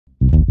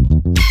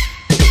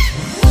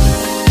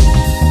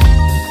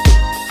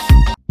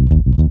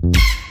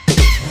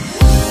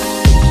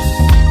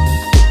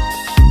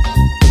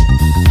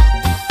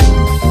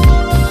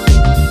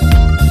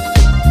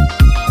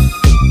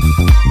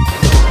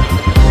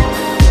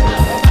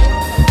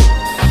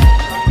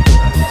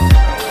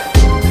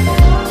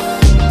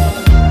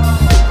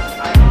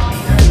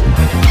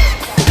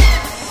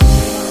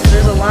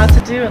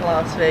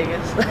Las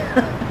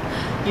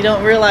Vegas. You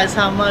don't realize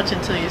how much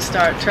until you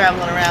start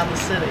traveling around the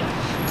city.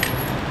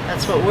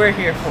 That's what we're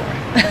here for.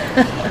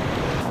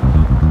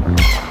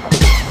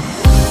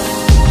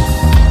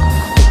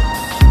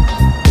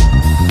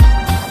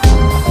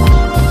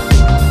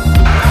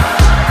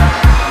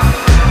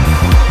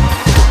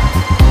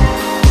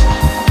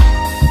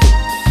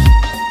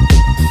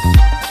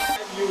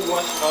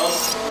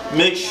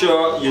 Make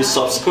sure you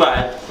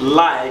subscribe,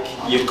 like,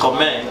 you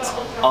comment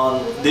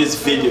on this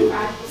video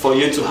for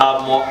you to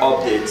have more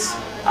updates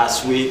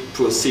as we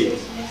proceed.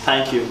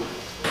 Thank you.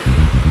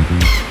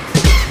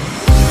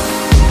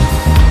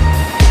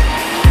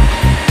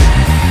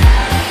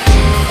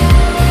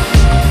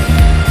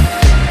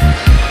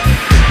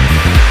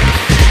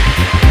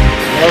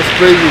 Las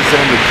Vegas is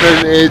on the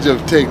cutting edge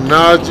of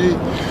technology.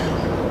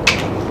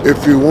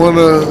 If you want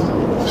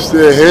to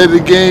stay ahead of the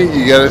game,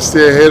 you gotta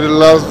stay ahead of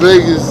Las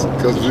Vegas,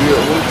 because we're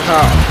on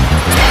top.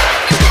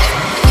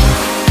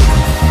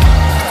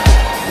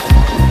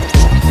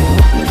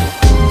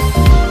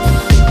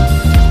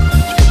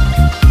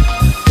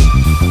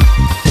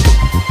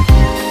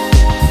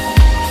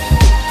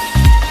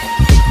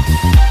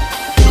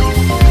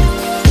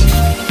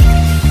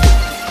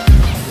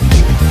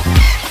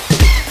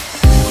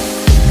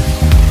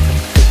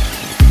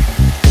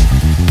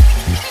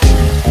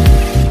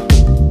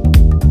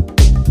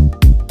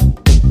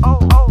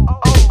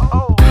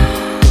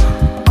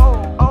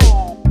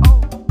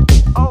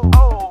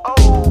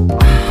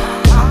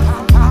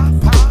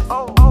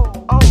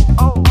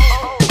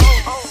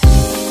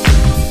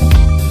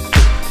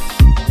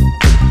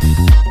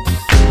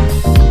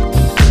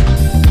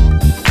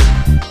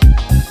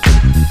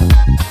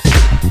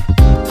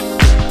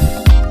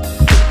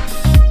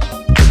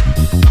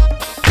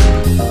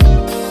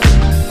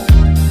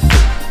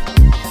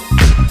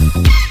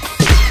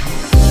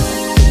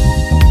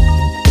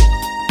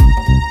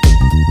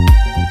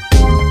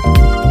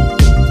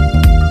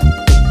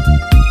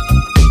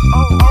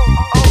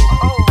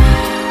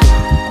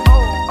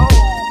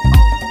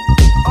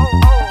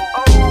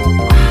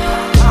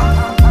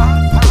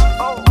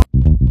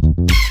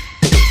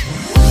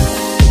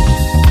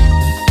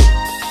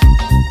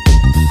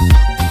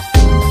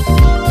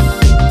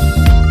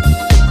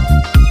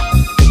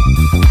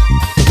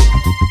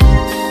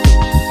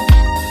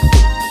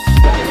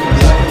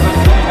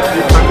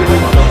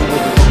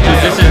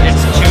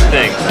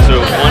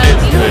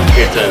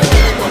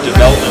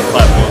 Development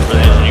platform for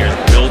the engineers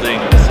building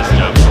the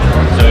system,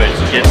 so it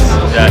gets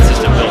that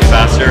system built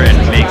faster and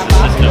makes the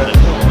system that's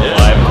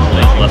reliable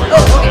and less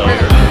prone to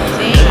failure.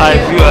 Hi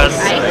viewers,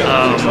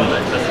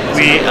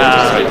 we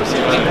are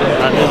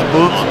at this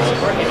booth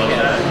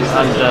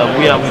and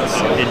we are with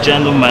a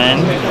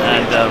gentleman,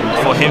 and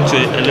for him to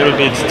a little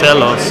bit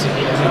tell us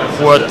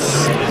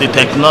what's the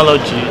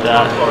technology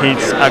that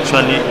he's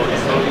actually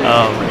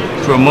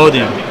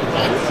promoting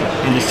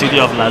in the city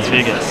of Las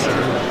Vegas.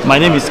 My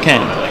name is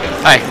Ken.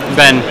 Hi,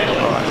 Ben.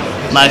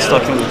 Nice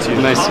talking with you.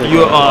 Nice to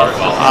you are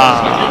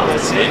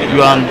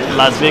on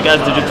Las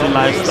Vegas Digital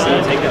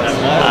Lifestyle,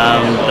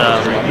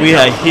 and we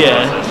are here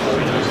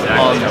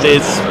on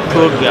this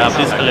program,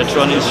 this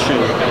electronics show,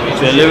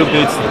 to a little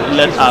bit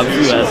let our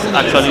viewers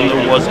actually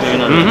know what's going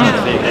on in Las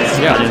Vegas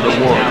and in the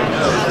world.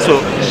 So,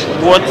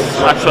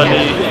 what's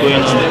actually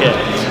going on here?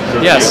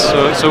 Yes,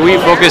 so we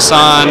focus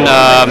on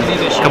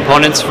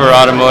components for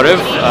automotive.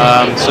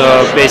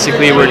 So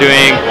basically we're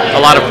doing a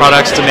lot of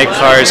products to make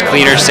cars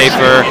cleaner,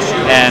 safer,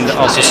 and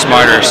also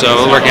smarter.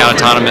 So we're working on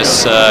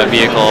autonomous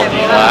vehicle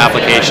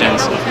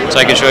applications. So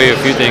I can show you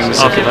a few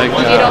things if you like.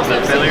 The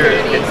failure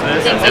hits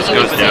this and this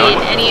goes down.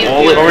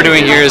 What we're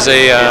doing here is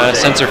a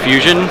sensor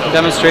fusion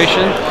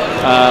demonstration.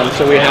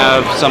 So we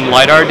have some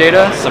LiDAR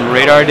data, some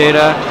radar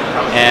data,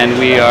 and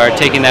we are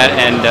taking that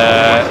and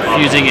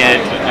fusing it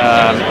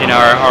in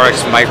our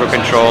RX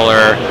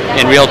microcontroller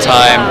in real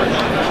time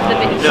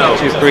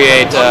to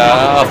create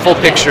a full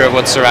picture of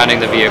what's surrounding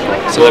the vehicle,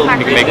 so that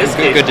we can make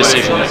good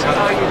decisions.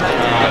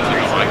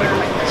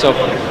 So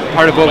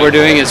part of what we're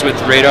doing is with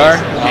radar.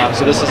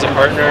 So this is a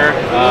partner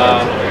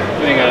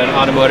doing an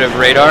automotive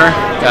radar.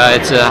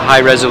 It's a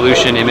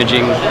high-resolution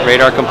imaging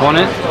radar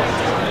component.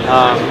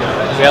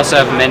 We also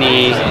have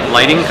many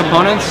lighting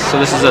components. So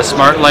this is a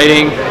smart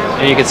lighting,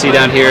 and you can see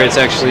down here it's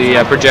actually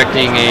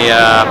projecting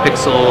a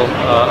pixel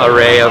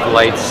array of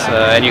lights,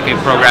 and you can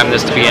program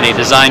this to be any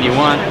design you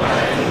want.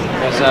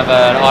 We also have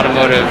an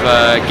automotive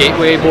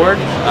gateway board.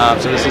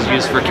 So this is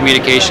used for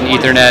communication,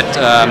 Ethernet,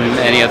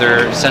 any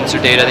other sensor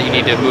data that you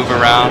need to move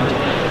around.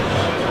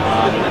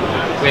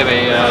 We have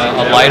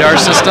a LiDAR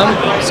system.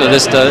 So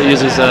this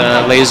uses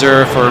a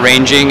laser for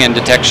ranging and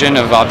detection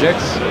of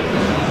objects.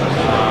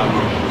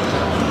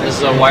 This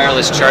is a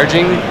wireless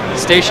charging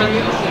station.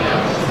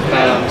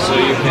 So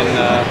you can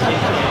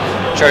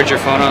charge your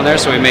phone on there.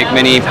 So we make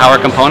many power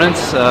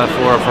components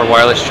for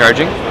wireless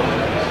charging.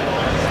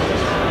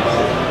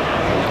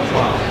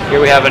 Here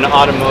we have an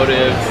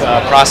automotive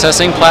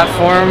processing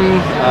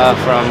platform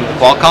from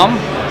Qualcomm,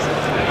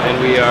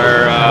 and we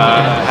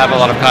have a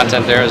lot of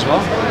content there as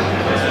well.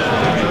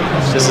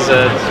 This is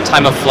a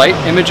time-of-flight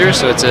imager,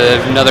 so it's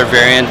another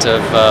variant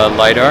of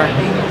LiDAR,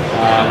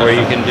 where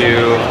you can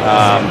do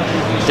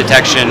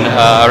detection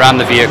around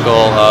the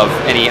vehicle of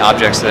any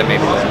objects that may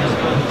be there.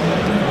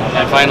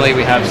 And finally,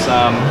 we have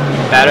some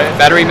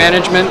battery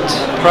management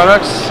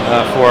products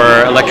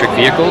for electric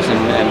vehicles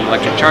and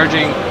electric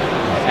charging,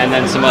 and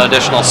then some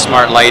additional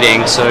smart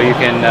lighting, so you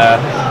can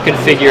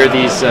configure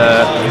these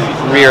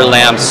rear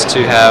lamps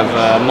to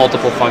have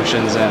multiple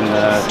functions and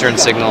turn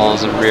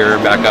signals and rear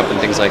backup and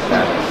things like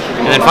that.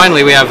 And then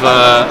finally, we have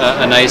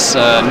a nice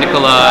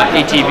Nikola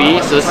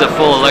ATV. So this is a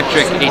full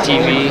electric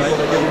ATV.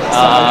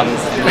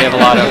 We have a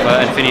lot of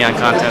Infineon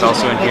content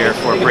also in here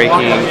for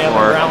braking,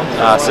 for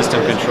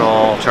system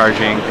control,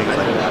 charging, things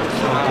like that.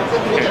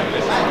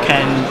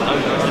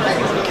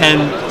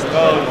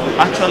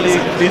 Actually,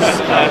 this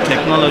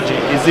technology,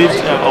 is it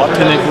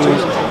obtainable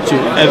to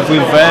every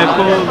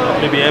vehicle,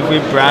 maybe every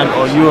brand,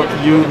 or you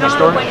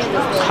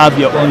have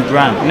your own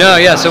brand? No,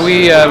 yeah. So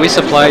we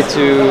supply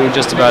to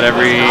just about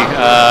every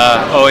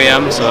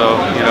OEM. So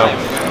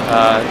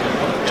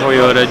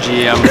Toyota,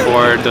 GM,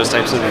 Ford, those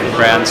types of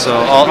brands. So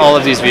all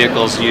of these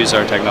vehicles use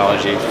our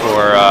technology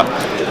for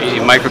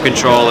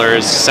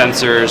microcontrollers,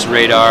 sensors,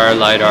 radar,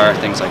 LiDAR,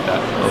 things like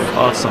that.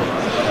 Awesome.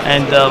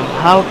 And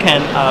how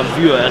can our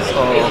viewers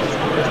or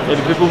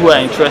maybe people who are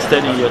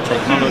interested in your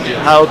technology,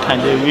 how can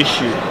they reach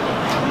you?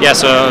 Yeah,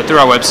 so through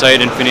our website,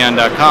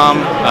 Infineon.com,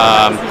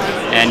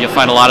 and you'll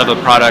find a lot of the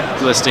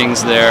product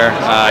listings there.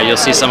 You'll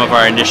see some of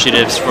our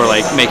initiatives for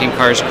like making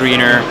cars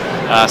greener,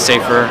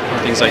 safer,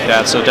 things like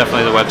that. So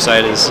definitely the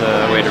website is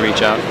a way to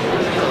reach out.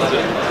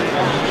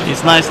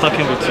 It's nice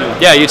talking with you.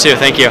 Yeah, you too.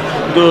 Thank you.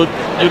 Good.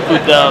 You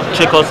could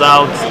check us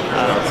out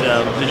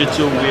at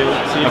Digital Wheel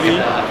TV.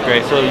 Okay,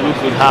 great. So you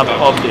could have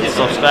updates.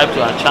 Subscribe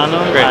to our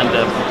channel. Great. And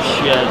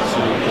share to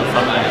your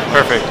family.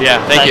 Perfect.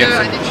 Yeah. Thank you.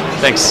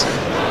 Thanks.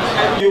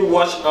 If you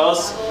watch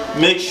us,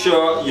 make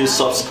sure you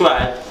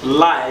subscribe,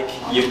 like,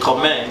 you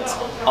comment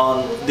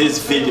on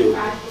this video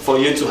for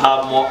you to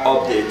have more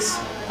updates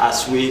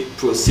as we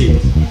proceed.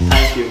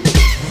 Thank you.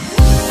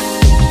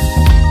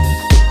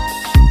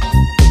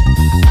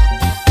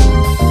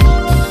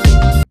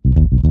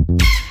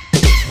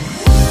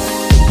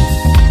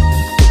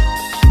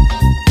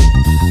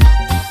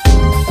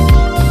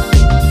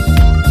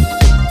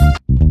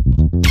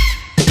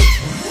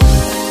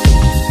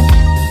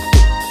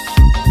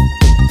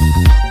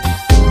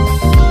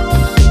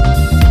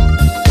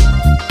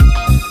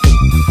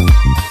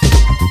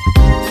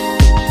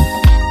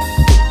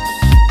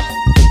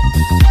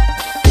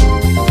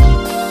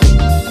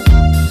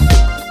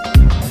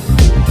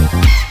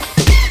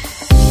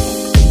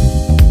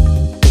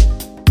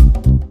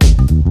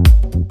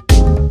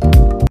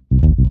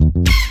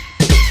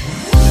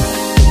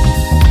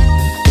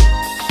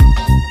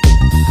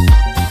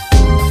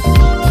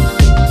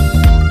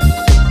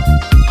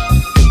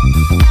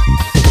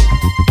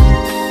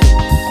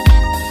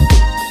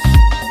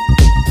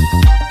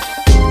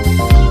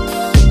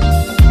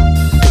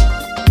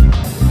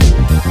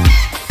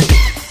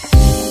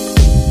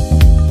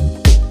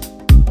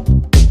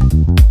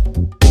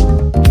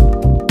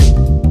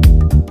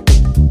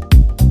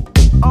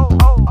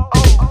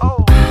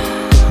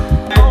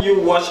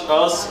 Watch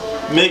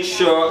us, make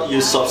sure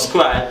you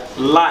subscribe,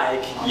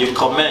 like, you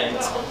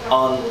comment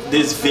on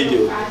this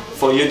video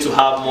for you to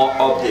have more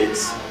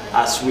updates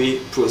as we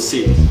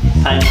proceed.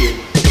 Thank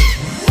you.